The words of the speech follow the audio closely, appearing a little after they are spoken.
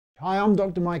Hi, I'm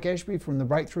Dr. Mike Ashby from the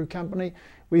Breakthrough Company.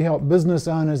 We help business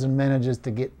owners and managers to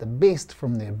get the best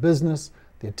from their business,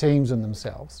 their teams and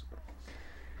themselves.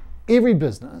 Every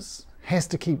business has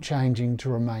to keep changing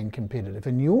to remain competitive,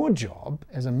 and your job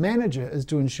as a manager is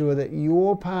to ensure that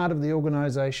your part of the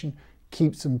organisation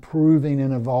keeps improving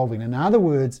and evolving. In other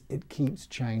words, it keeps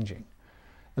changing.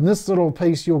 In this little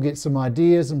piece, you'll get some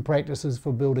ideas and practices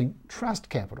for building trust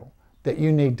capital that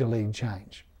you need to lead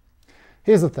change.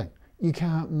 Here's the thing. You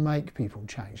can't make people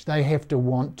change. They have to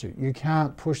want to. You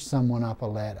can't push someone up a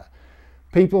ladder.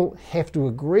 People have to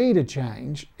agree to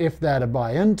change if they're to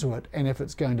buy into it and if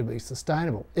it's going to be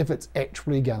sustainable, if it's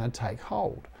actually going to take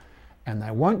hold. And they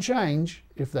won't change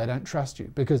if they don't trust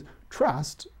you, because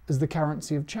trust is the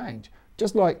currency of change.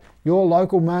 Just like your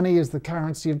local money is the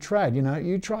currency of trade. You know,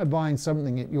 you try buying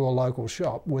something at your local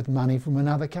shop with money from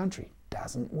another country.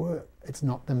 Doesn't work. It's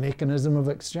not the mechanism of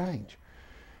exchange.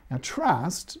 Now,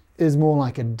 trust is more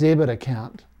like a debit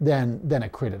account than a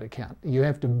credit account. You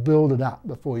have to build it up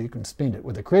before you can spend it.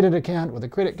 With a credit account, with a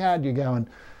credit card, you go and,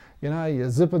 you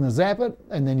zip and zap it,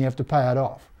 and then you have to pay it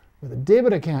off. With a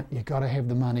debit account, you've got to have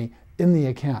the money in the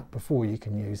account before you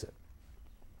can use it.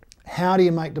 How do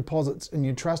you make deposits in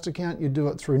your trust account? You do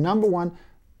it through, number one,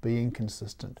 being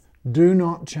consistent. Do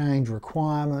not change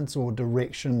requirements or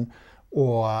direction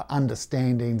or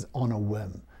understandings on a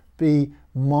whim. Be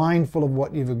mindful of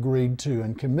what you've agreed to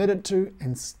and committed to,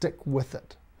 and stick with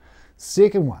it.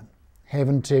 Second one, have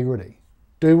integrity.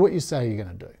 Do what you say you're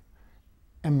going to do.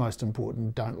 And most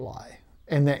important, don't lie.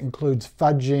 And that includes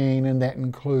fudging, and that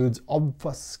includes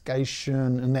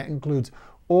obfuscation, and that includes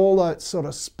all that sort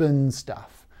of spin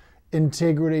stuff.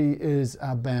 Integrity is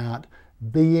about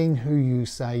being who you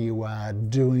say you are,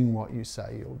 doing what you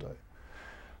say you'll do.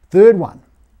 Third one,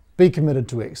 be committed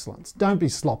to excellence. Don't be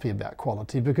sloppy about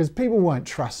quality, because people won't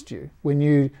trust you when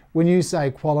you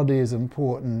say quality is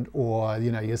important, or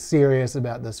you're serious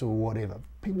about this or whatever.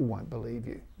 People won't believe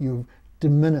you. You've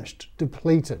diminished,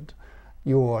 depleted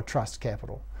your trust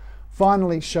capital.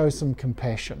 Finally, show some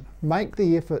compassion. Make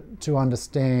the effort to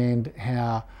understand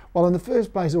how, well, in the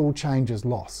first place, all change is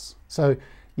loss. So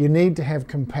you need to have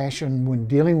compassion when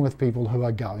dealing with people who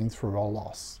are going through a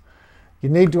loss. You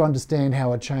need to understand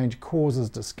how a change causes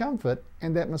discomfort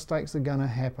and that mistakes are going to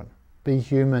happen. Be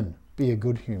human. Be a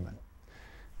good human.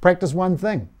 Practice one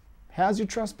thing. How's your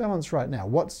trust balance right now?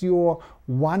 What's your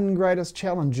one greatest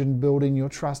challenge in building your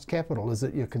trust capital? Is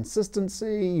it your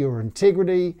consistency, your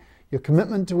integrity, your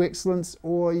commitment to excellence,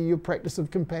 or your practice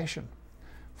of compassion?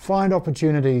 Find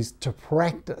opportunities to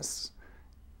practice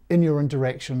in your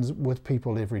interactions with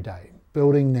people every day,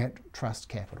 building that trust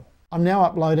capital. I'm now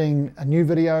uploading a new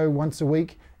video once a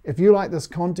week. If you like this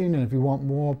content and if you want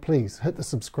more, please hit the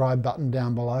subscribe button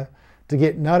down below. To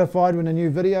get notified when a new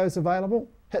video is available,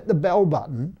 hit the bell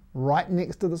button right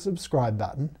next to the subscribe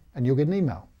button and you'll get an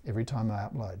email every time I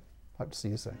upload. Hope to see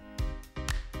you soon.